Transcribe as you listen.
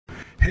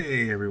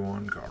Hey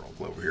everyone, Carl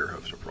Glover here,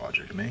 host of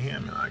Project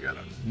Mayhem, and I got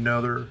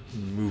another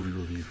movie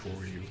review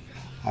for you.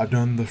 I've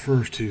done the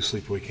first two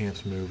Sleepaway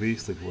Camps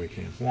movies, Sleepaway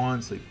Camp 1,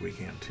 Sleepaway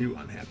Camp 2,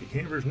 Unhappy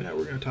Campers. Now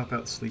we're going to talk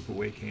about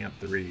Sleepaway Camp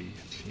 3,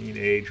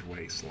 Teenage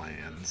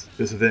Wastelands.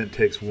 This event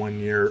takes 1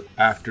 year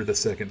after the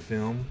second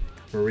film.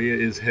 Maria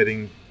is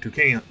heading to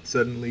camp.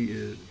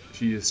 Suddenly,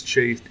 she is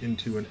chased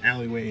into an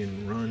alleyway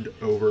and run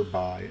over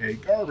by a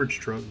garbage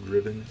truck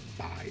driven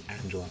by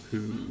Angela,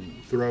 who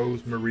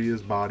throws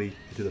Maria's body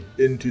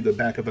into the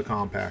back of the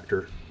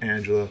compactor.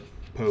 Angela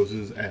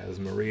poses as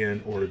Maria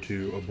in order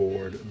to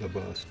aboard the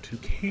bus to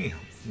Camp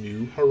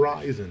New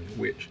Horizon,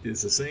 which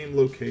is the same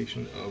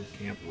location of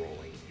Camp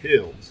Rolling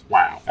Hills.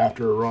 Wow.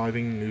 After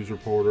arriving, news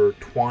reporter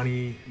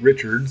Twani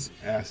Richards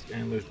asked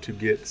Angela to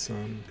get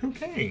some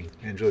cocaine.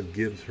 Angela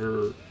gives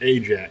her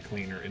Ajax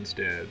cleaner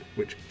instead,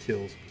 which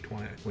kills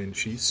Twani when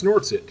she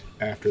snorts it.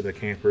 After the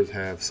campers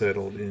have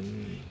settled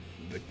in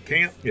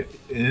camp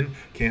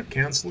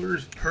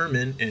counselors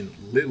Herman and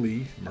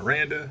Lily,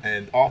 Miranda,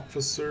 and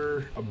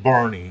Officer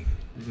Barney.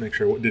 Make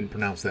sure I didn't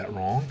pronounce that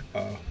wrong.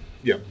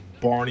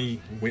 Barney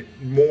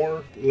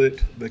Whitmore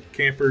split the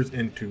campers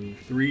into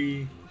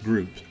three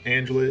groups.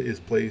 Angela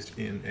is placed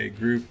in a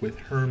group with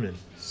Herman,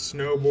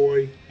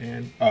 Snowboy,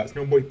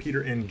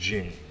 Peter, and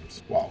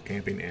James. While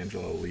camping,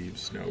 Angela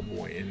leaves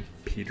Snowboy and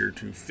Peter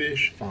to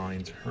fish,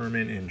 finds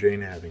Herman and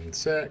Jane having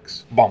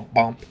sex,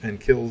 and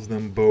kills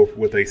them both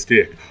with a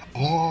stick.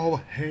 All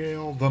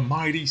hail the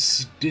mighty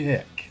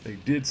stick. They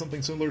did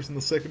something similar in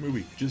the second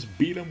movie. Just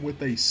beat them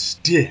with a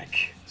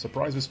stick.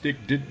 Surprised the stick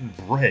didn't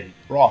break.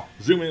 Brock,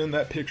 zoom in on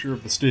that picture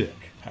of the stick.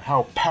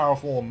 How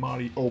powerful and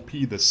mighty OP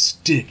the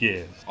stick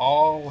is.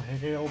 All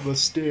hail the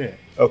stick.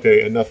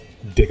 Okay, enough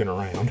dicking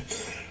around.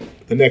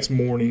 The next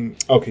morning,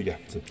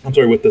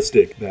 with the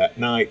stick. That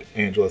night,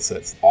 Angela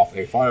sets off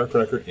a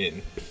firecracker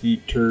in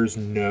Peter's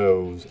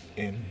nose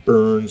and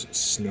burns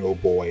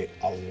Snowboy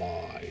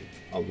alive,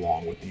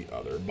 along with the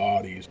other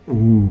bodies.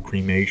 Ooh,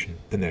 cremation.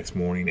 The next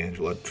morning,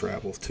 Angela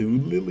travels to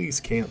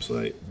Lily's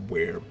campsite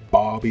where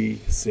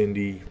Bobby,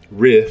 Cindy,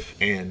 Riff,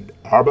 and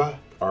Arba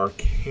are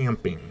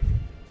camping.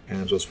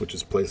 Angela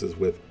switches places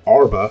with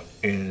Arba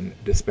and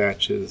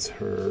decapitates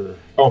her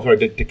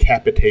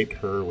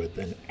with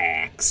an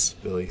axe.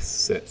 Lily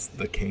sets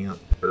the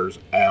campers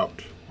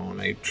out on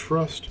a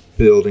trust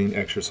building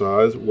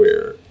exercise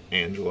where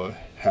Angela,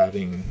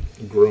 having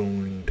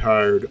grown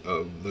tired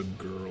of the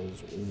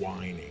girls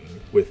whining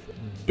with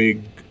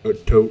big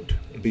tote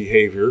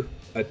behavior,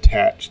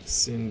 attached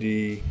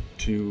Cindy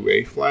to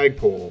a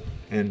flagpole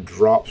and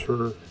drops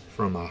her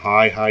from a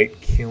high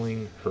height,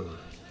 killing her.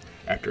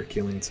 After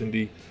killing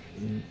Cindy,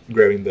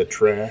 grabbing the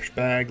trash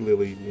bag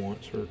Lily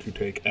wants her to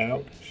take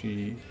out,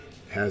 she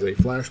has a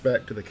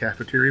flashback to the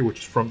cafeteria,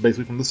 which is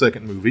basically from the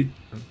second movie.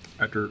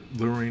 After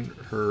luring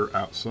her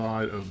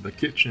outside of the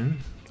kitchen,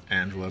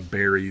 Angela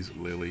buries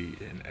Lily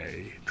in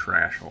a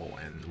trash hole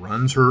and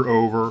runs her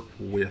over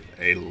with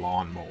a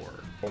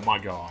lawnmower. Oh my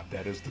god,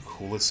 that is the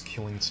coolest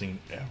killing scene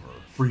ever.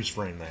 Freeze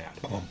frame that.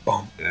 Bum,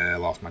 bum. I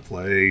lost my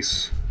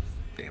place.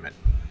 Damn it.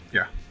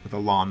 Yeah, with a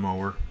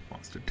lawnmower.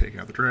 Wants to take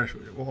out the trash.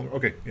 Well,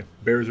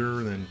 buries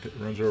her, then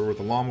runs her over with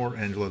a lawnmower.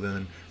 Angela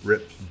then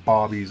rips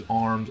Bobby's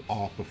arms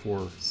off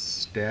before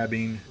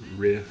stabbing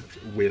Riff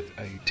with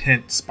a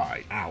tent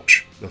spike.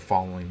 Ouch. The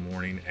following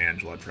morning,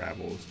 Angela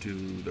travels to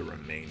the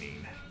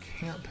remaining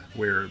camp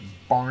where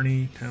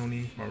Barney,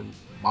 Tony,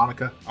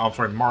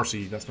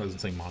 Marcy, that doesn't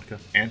say Monica,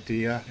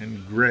 Antia,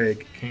 and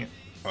Greg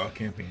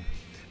camping.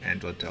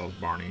 Angela tells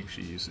Barney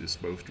she is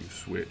supposed to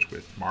switch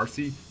with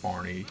Marcy.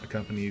 Barney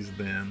accompanies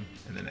them,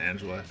 and then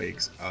Angela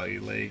fakes a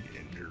leg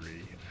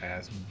injury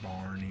as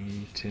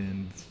Barney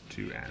tends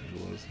to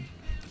Angela's.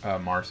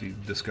 Marcy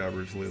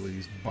discovers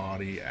Lily's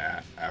body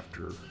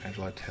after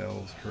Angela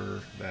tells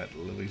her that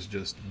Lily's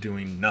just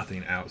doing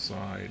nothing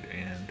outside,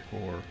 and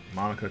for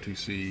Monica to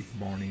see,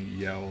 Barney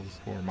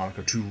yells for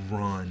Monica to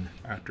run.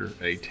 After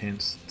a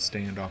tense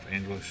standoff,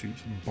 Angela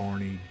shoots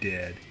Barney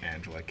dead.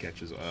 Angela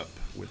catches up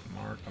with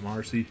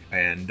Marcy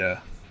and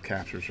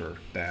captures her.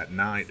 That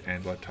night,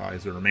 Angela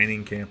ties the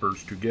remaining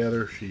campers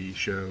together. She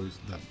shows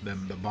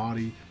them the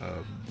body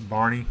of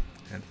Barney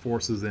and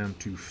forces them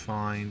to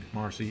find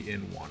Marcy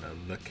in one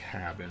of the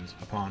cabins.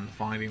 Upon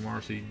finding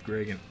Marcy,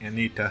 Greg and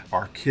Anita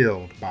are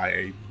killed by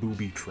a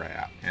booby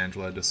trap.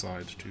 Angela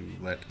decides to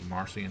let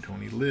Marcy and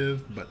Tony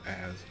live, but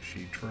as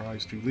she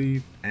tries to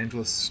leave,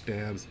 Angela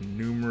stabs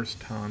numerous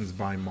times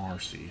by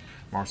Marcy.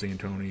 Marcy and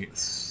Tony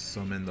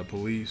summon the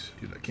police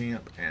to the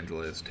camp.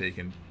 Angela is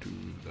taken to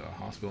the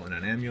hospital in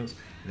an ambulance,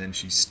 and then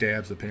she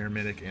stabs the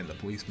paramedic and the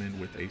policeman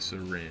with a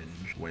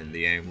syringe. When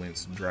the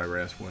ambulance driver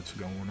asks what's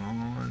going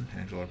on,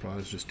 Angela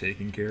is just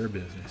taking care of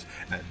business.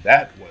 And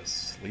that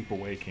was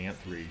Sleepaway Camp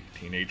 3,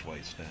 Teenage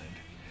Wasteland.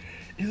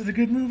 Is it a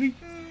good movie?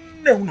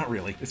 No, not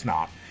really. It's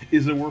not.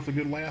 Is it worth a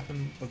good laugh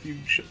and a few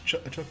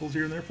chuckles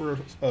here and there for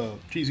a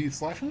cheesy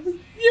slasher movie?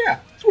 Yeah,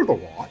 it's worth a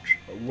watch.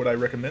 Would I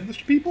recommend this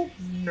to people?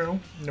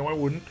 No, I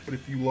wouldn't. But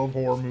if you love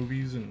horror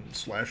movies and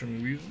slasher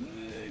movies,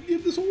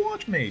 give this a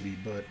watch maybe,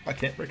 but I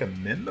can't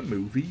recommend the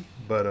movie.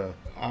 But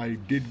I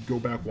did go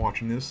back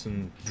watching this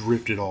and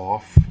drifted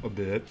off a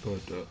bit.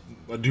 But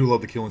I do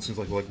love the killing scenes,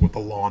 like with the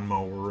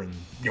lawnmower and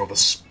the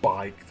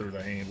spike through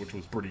the hand, which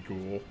was pretty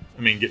cool.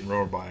 I mean, getting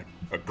run over by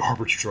a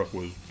garbage truck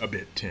was a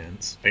bit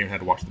tense. I even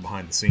had to watch the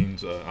behind the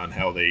scenes on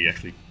how they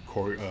actually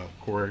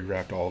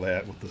choreographed all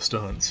that with the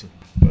stunts.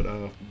 But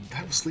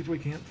that was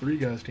Sleepaway Camp 3,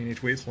 guys,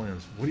 Teenage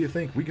Wastelands. What do you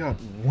think? We got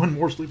one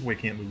more Sleepaway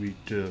Camp movie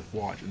to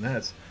watch, and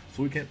that's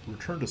Sleepaway Camp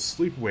Return to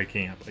Sleepaway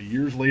Camp, a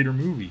years later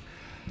movie.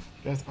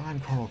 Guys, I'm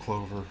Carl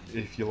Clover.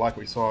 If you like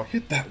what you saw,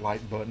 hit that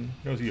like button.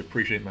 Knows you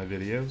appreciate my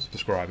videos.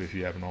 Subscribe if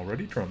you haven't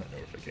already. Turn on that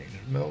notification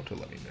bell to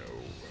let me know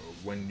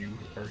when you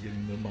are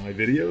getting my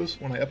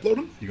videos when I upload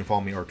them. You can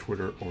follow me on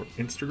Twitter or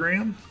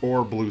Instagram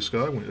or Blue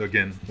Sky.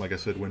 Again, like I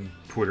said, when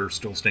Twitter's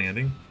still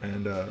standing.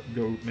 And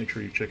go make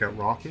sure you check out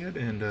Rockhead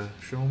and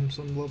show him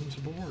some love and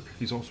support.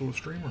 He's also a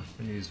streamer,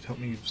 and he's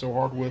helped me so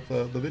hard with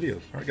the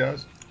videos. All right,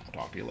 guys.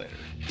 I'll talk to you later.